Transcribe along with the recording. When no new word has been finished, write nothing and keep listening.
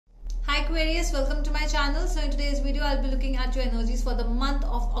Aquarius, welcome to my channel. So in today's video I'll be looking at your energies for the month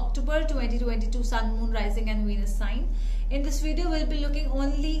of October 2022 Sun, Moon, Rising and Venus sign. In this video we'll be looking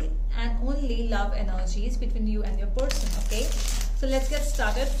only love energies between you and your person. Okay, so let's get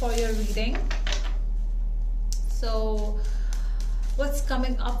started for your reading. So what's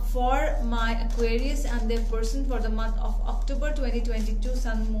coming up for my Aquarius and their person for the month of October 2022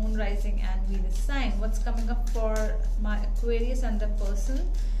 Sun, Moon, Rising and Venus sign? What's coming up for my Aquarius and the person?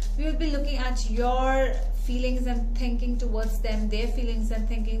 We will be looking at your feelings and thinking towards them, their feelings and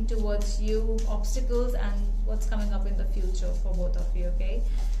thinking towards you, obstacles and what's coming up in the future for both of you. Okay,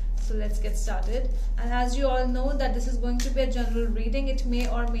 so let's get started. And as you all know that this is going to be a general reading, it may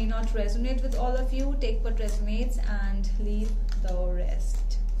or may not resonate with all of you. Take what resonates and leave the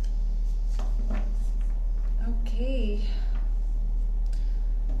rest. Okay,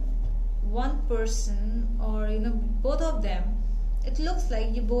 one person, or both of them, it looks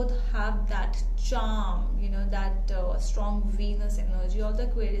like you both have that charm, that strong Venus energy. Although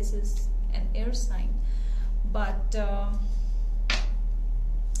Aquarius is an air sign, but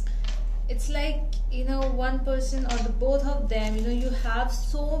it's like one person or the both of them, you have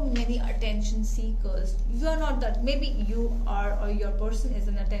so many attention seekers. You are not that, maybe you are, or your person is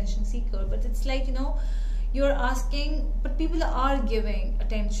an attention seeker, but it's like you're asking, but people are giving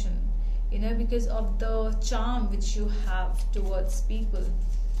attention, because of the charm which you have towards people.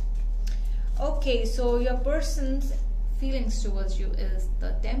 Okay, so your person's feelings towards you is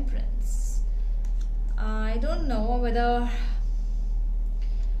the Temperance. I don't know whether,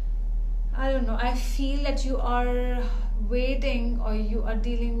 I feel that you are waiting, or you are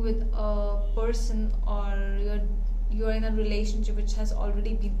dealing with a person, or you're in a relationship which has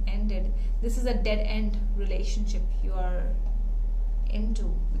already been ended. This is a dead end relationship you are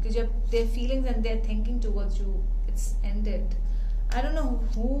into, because their feelings and their thinking towards you, it's ended. I don't know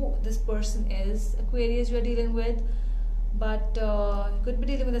who this person is, Aquarius, you are dealing with, but you could be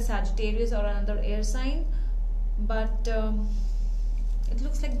dealing with a Sagittarius or another air sign, but it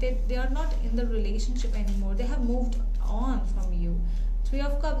looks like they are not in the relationship anymore. They have moved on from you. Three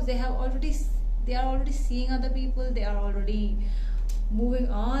of Cups, they are already seeing other people, they are already moving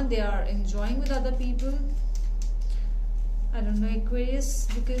on, they are enjoying with other people. I don't know, Aquarius,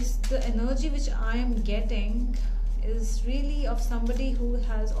 because the energy which I am getting is really of somebody who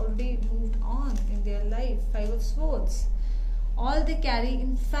has already moved on in their life. Five of Swords. All they carry,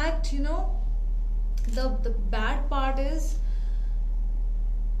 in fact, the bad part is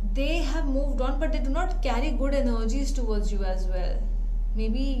they have moved on, but they do not carry good energies towards you as well.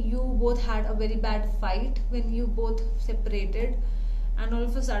 Maybe you both had a very bad fight when you both separated, and all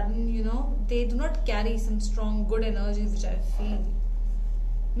of a sudden, they do not carry some strong good energy which I feel.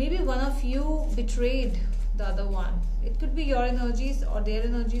 Maybe one of you betrayed the other one. It could be your energies or their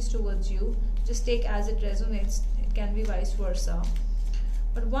energies towards you. Just take as it resonates. It can be vice versa.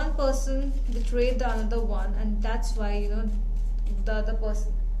 But one person betrayed the another one, and that's why the other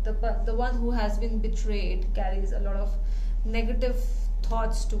person, the one who has been betrayed, carries a lot of negative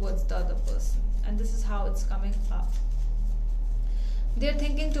thoughts towards the other person, and this is how it's coming up. Their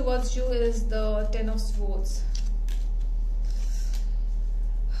thinking towards you is the Ten of Swords,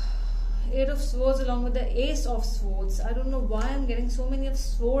 Eight of Swords along with the Ace of Swords. I don't know why I'm getting so many of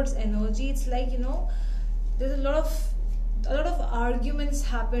Swords energy. It's like there's a lot of arguments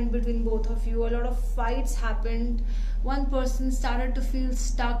happened between both of you. A lot of fights happened. One person started to feel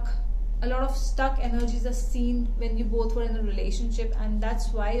stuck. A lot of stuck energies are seen when you both were in a relationship, and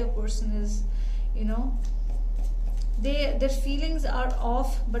that's why your person is their feelings are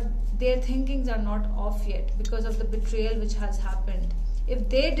off, but their thinkings are not off yet because of the betrayal which has happened. If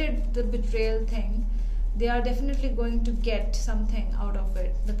they did the betrayal thing, they are definitely going to get something out of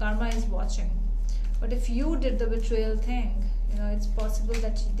it. The karma is watching. But if you did the betrayal thing, it's possible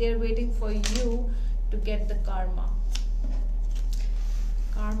that they're waiting for you to get the karma.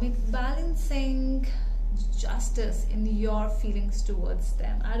 Karmic balancing, justice in your feelings towards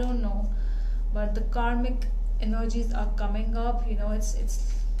them. I don't know, but the karmic energies are coming up.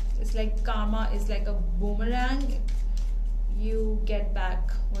 It's like karma is like a boomerang. You get back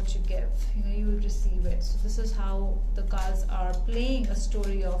what you give. You will receive it. So this is how the cards are playing a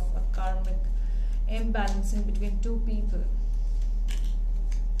story of a karmic imbalancing between two people.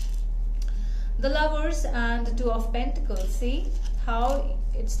 The Lovers and the Two of Pentacles. See how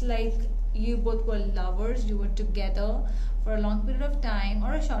it's like you both were lovers, you were together for a long period of time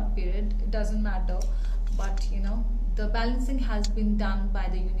or a short period, it doesn't matter, but the balancing has been done by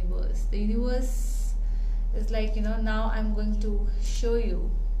the universe. The universe is like, now I'm going to show you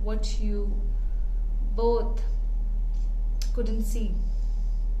what you both couldn't see.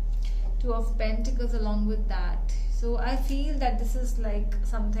 Two of Pentacles along with that. So I feel that this is like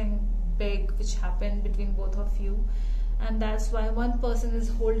something big which happened between both of you, and that's why one person is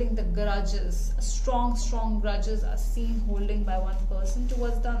holding the grudges. Strong grudges are seen holding by one person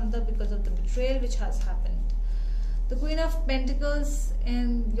towards the other because of the betrayal which has happened. The Queen of Pentacles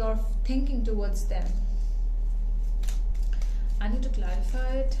in your thinking towards them. I need to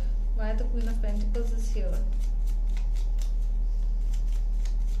clarify it. Why the Queen of Pentacles is here.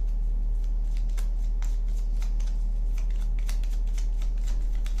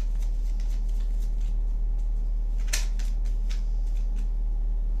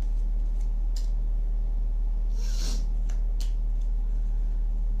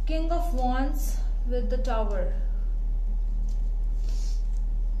 King of Wands with the Tower.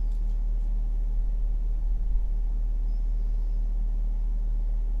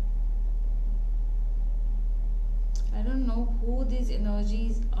 I don't know who these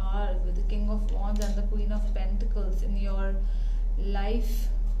energies are with the King of Wands and the Queen of Pentacles in your life,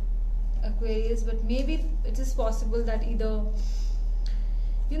 Aquarius, but maybe it is possible that either,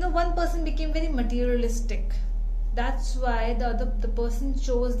 you know, one person became very materialistic. That's why the person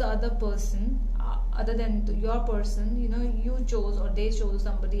chose the other person other than your person. You know, you chose or they chose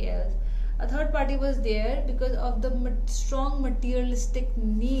somebody else. A third party was there because of the strong materialistic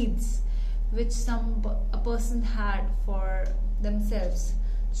needs which a person had for themselves.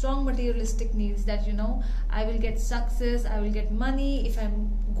 Strong materialistic needs that, you know, I will get success, I will get money if I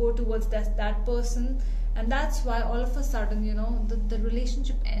go towards that person. And that's why all of a sudden, you know, the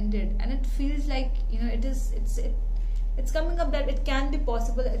relationship ended. And it feels like, you know, it's coming up that it can be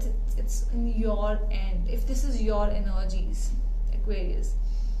possible. It's in your end. If this is your energies, Aquarius,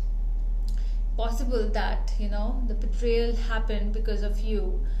 possible that, you know, the betrayal happened because of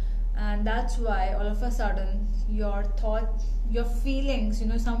you. And that's why all of a sudden your thought, your feelings, you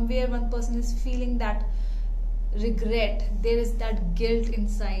know, somewhere one person is feeling that regret. There is that guilt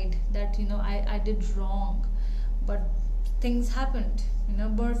inside that, you know, I did wrong, but things happened. You know,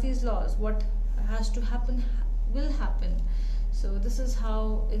 Murphy's laws, what has to happen will happen. So this is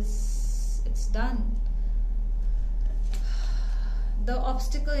how it's done. The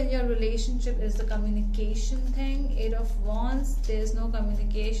obstacle in your relationship is the communication thing. 8 of Wands. There is no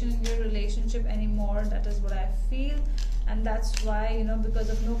communication in your relationship anymore. That is what I feel. And that's why, you know, because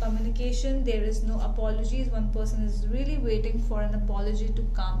of no communication, there is no apologies. One person is really waiting for an apology to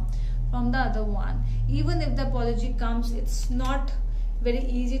come from the other one. Even if the apology comes, it's not very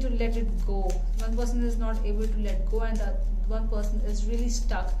easy to let it go. One person is not able to let go, and the one person is really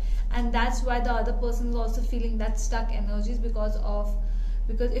stuck. And that's why the other person is also feeling that stuck energies because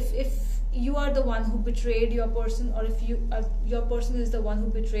if you are the one who betrayed your person, or if your person is the one who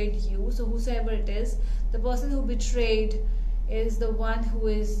betrayed you, so whosoever it is, the person who betrayed is the one who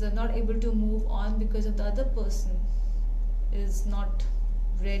is not able to move on because of the other person is not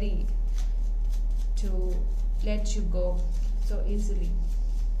ready to let you go so easily.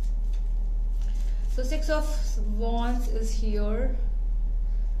 So 6 of Wands is here.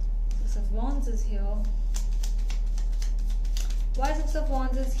 6 of Wands is here. Why 6 of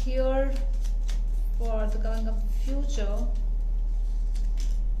Wands is here for the coming up future?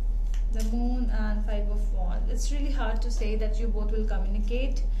 The Moon and 5 of Wands. It's really hard to say that you both will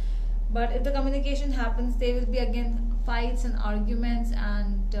communicate, but if the communication happens, there will be again fights and arguments,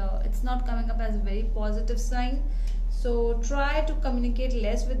 and it's not coming up as a very positive sign. So try to communicate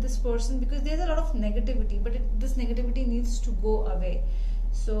less with this person because there's a lot of negativity, but this negativity needs to go away.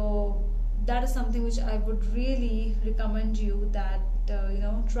 So that is something which I would really recommend you, that you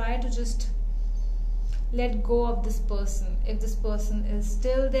know, try to just let go of this person. If this person is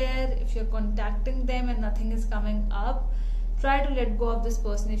still there, if you're contacting them and nothing is coming up, try to let go of this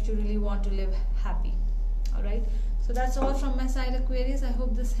person if you really want to live happy. Alright, so that's all from my side, Aquarius. I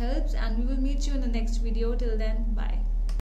hope this helps, and we will meet you in the next video. Till then, bye.